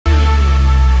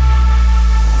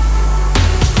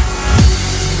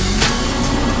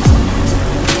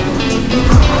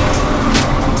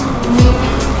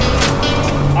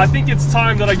it's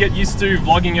time that I get used to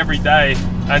vlogging every day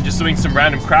and just doing some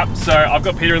random crap. So I've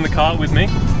got Peter in the car with me.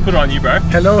 Put it on you, bro.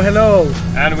 Hello, hello.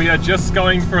 And we are just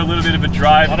going for a little bit of a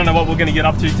drive. I don't know what we're going to get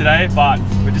up to today, but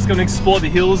we're just going to explore the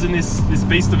hills in this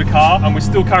beast of a car. And we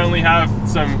still currently have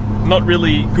some not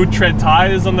really good tread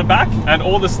tires on the back and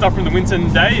all the stuff from the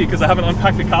Winton day because I haven't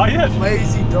unpacked the car yet.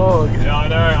 Lazy dog. Yeah, I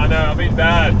know, I've been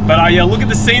bad. But yeah, look at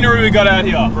the scenery we got out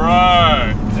here.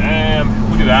 Bro, damn,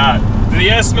 look at that. The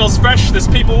air smells fresh, there's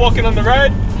people walking on the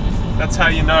road. That's how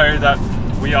you know that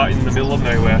we are in the middle of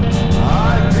nowhere.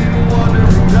 I've been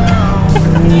wandering down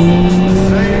the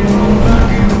same road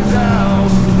back in town,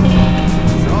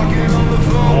 talking on the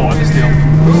phone. Oh, I'm still.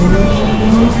 Who knows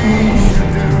what we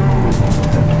should do?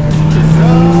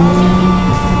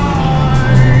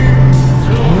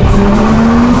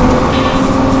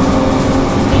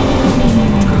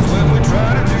 'Cause when we try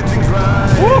to do things right,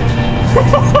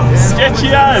 sketchy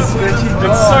as.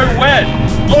 It's so wet.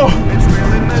 Oh,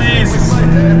 Jesus.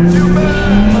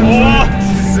 Oh,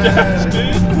 sketch,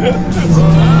 dude.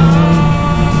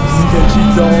 Sketchy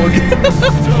dog.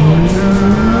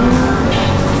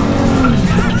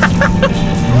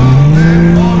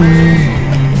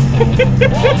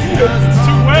 It's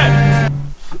too wet.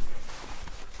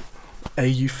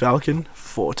 AU Falcon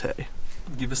Forte.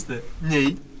 Give us the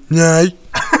Nay. Nay.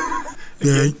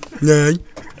 Nay. Nay.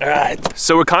 Alright,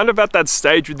 so we're kind of at that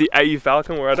stage with the AU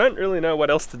Falcon where I don't really know what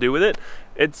else to do with it.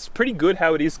 It's pretty good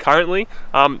how it is currently.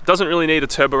 Doesn't really need a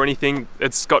turbo or anything.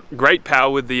 It's got great power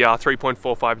with the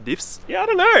 3.45 diffs. Yeah, I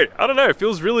don't know. It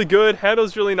feels really good,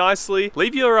 handles really nicely.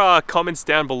 Leave your comments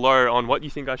down below on what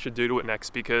you think I should do to it next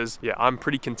because yeah, I'm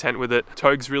pretty content with it.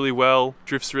 Togs really well,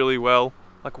 drifts really well.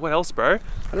 Like what else, bro? I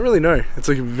don't really know. It's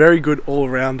like a very good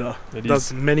all-rounder. It does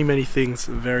is. many things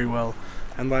very well.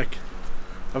 And like,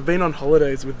 I've been on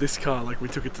holidays with this car. Like we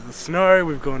took it to the snow,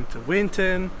 we've gone to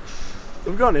Winton.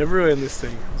 We've gone everywhere in this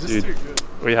thing. It's just Dude, too good.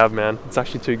 we have, man. It's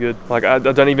actually too good. Like I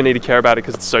don't even need to care about it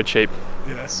because it's so cheap.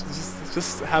 Yes,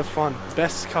 just have fun.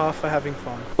 Best car for having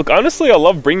fun. Look, honestly, I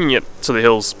love bringing it to the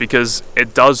hills because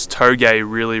it does toge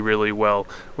really well,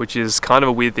 which is kind of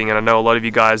a weird thing. And I know a lot of you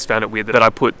guys found it weird that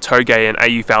I put toge and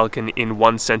AU Falcon in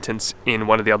one sentence in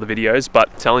one of the other videos,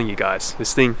 but I'm telling you guys,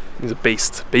 this thing is a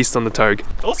beast on the toge.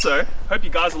 Also, hope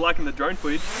you guys are liking the drone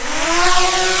footage.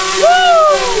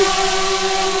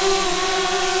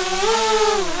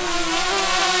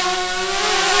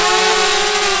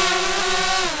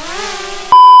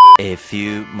 A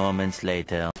few moments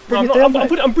later. Bro,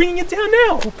 I'm bringing it down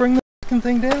now. We'll bring the fucking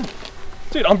thing down.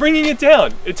 Dude, I'm bringing it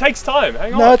down. It takes time.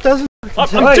 Hang on. No, it doesn't.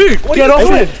 Dude, what get are you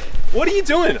off doing? it. What are you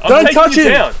doing? I'm Don't taking touch it it.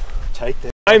 down. Take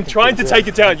that. I'm trying to take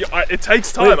it down. It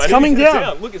takes time. It's I need coming to get it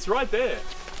down. Look, it's right there.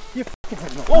 You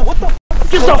fucking Whoa, what the f?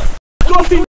 Get the f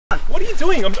off me. What are you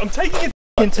doing? I'm taking it.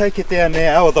 can take it down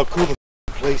now, or they'll call the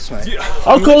police, mate.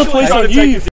 I'll call the police trying on to take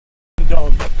you, it you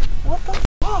dog. What the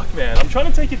fuck, man? I'm trying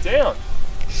to take it down.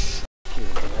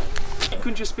 You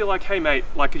couldn't just be like, hey mate,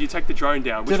 like could you take the drone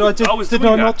down? Did I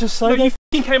not just say no, that? you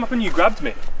f***ing came up and you grabbed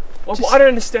me. Well, I don't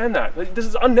understand that. Like, this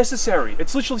is unnecessary.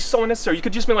 It's literally so unnecessary. You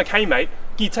could just be like, hey mate,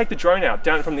 can you take the drone out,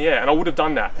 down from the air? And I would have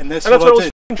done that. And that's what I what I was did.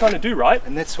 f***ing trying to do, right?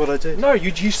 And that's what I did. No,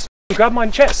 you grabbed my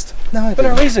chest. No, I For no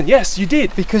didn't. reason. Yes, you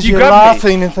did. Because you you're grabbed me.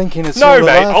 laughing and thinking it's No, all a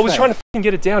mate, laugh I was at. trying to f***ing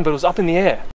get it down, but it was up in the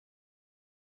air.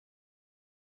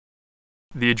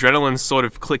 The adrenaline sort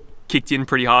of kicked in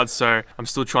pretty hard, so I'm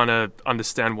still trying to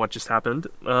understand what just happened.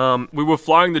 We were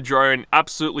flying the drone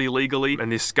absolutely legally,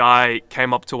 and this guy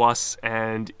came up to us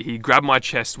and he grabbed my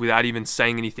chest without even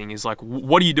saying anything. He's like,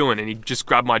 what are you doing? And he just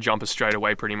grabbed my jumper straight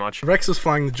away, pretty much. Rex was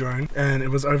flying the drone and it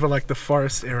was over like the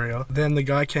forest area. Then the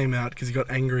guy came out because he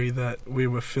got angry that we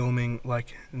were filming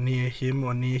like near him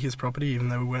or near his property, even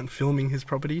though we weren't filming his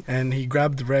property. And he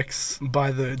grabbed Rex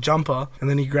by the jumper and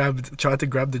then he tried to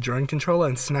grab the drone controller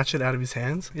and snatch it out of his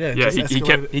hands. Yeah, he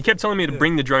kept telling me to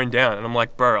bring the drone down, and I'm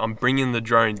like, bro, I'm bringing the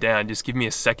drone down, just give me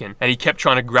a second. And he kept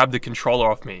trying to grab the controller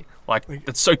off me. Like,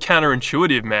 that's so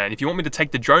counterintuitive, man. If you want me to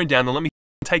take the drone down, then let me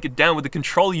take it down with the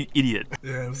controller, you idiot.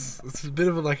 Yeah, it's a bit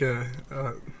of a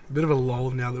bit of a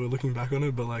lull now that we're looking back on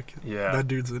it, but like, yeah, that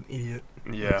dude's an idiot.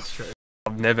 Yeah.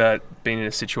 I've never been in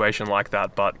a situation like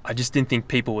that, but I just didn't think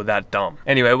people were that dumb.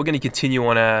 Anyway, we're going to continue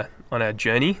on our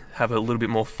journey, have a little bit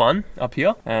more fun up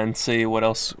here, and see what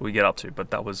else we get up to.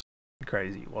 But that was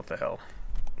crazy. What the hell?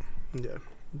 Yeah,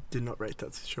 did not rate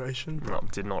that situation. No,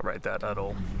 did not rate that at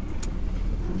all.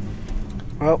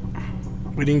 Well,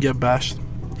 we didn't get bashed,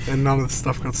 and none of the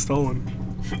stuff got stolen,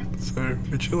 so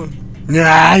we're chilling.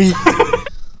 Nah.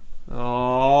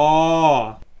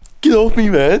 Oh, Get off me,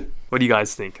 man! what do you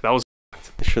guys think? That was.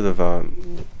 You should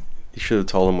have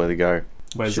told him where to go.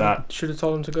 Where's that? Should have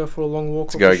told him to go for a long walk.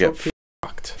 To go get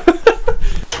fucked.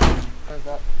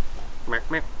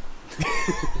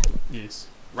 Cheers.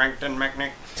 Rankton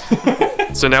Magnet.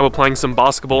 So now we're playing some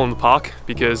basketball in the park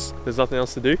because there's nothing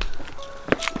else to do.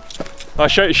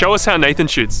 Show us how Nathan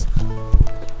shoots.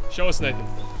 Show us, Nathan.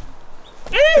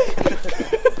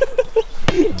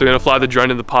 So we're gonna fly the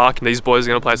drone in the park and these boys are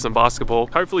gonna play some basketball.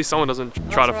 Hopefully someone doesn't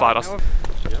try to fight us.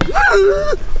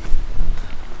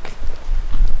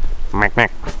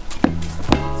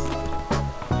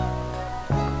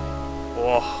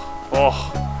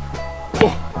 Oh.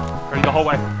 Ready the whole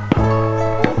way.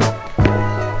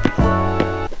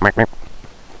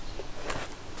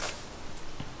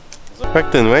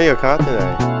 Brighton, where your car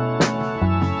today?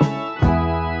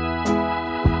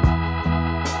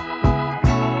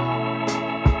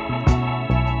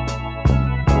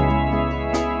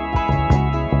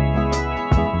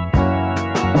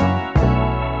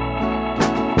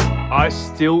 I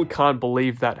still can't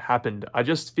believe that happened. I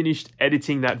just finished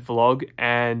editing that vlog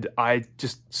and I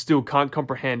just still can't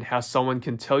comprehend how someone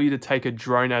can tell you to take a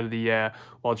drone out of the air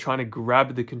while trying to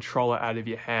grab the controller out of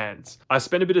your hands. I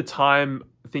spent a bit of time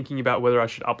thinking about whether I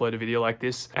should upload a video like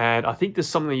this, and I think there's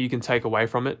something you can take away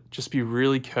from it. Just be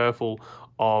really careful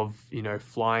of, you know,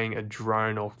 flying a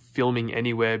drone or filming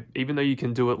anywhere, even though you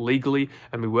can do it legally,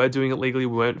 and we were doing it legally,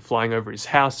 we weren't flying over his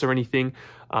house or anything.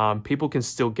 People can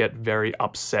still get very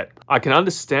upset. I can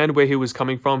understand where he was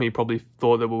coming from. He probably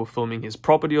thought that we were filming his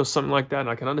property or something like that, and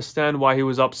I can understand why he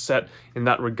was upset in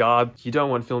that regard. You don't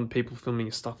want people filming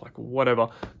your stuff, like whatever,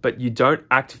 but you don't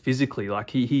act physically. Like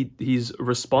his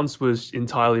response was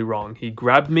entirely wrong. He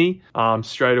grabbed me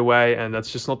straight away, and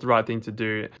that's just not the right thing to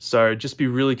do. So just be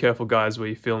really careful, guys, where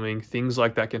you're filming. Things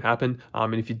like that can happen.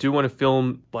 And if you do want to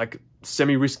film like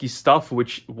semi-risky stuff,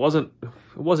 which wasn't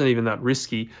even that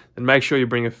risky, then make sure you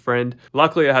bring a friend.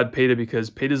 Luckily I had Peter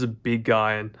because Peter's a big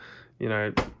guy and, you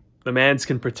know, the mans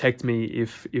can protect me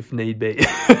if need be.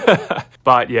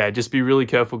 But yeah, just be really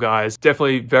careful, guys.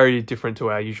 Definitely very different to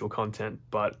our usual content,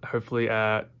 but hopefully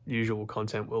our usual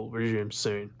content will resume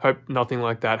soon. Hope nothing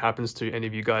like that happens to any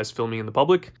of you guys filming in the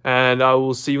public, and I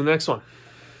will see you in the next one.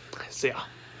 See ya.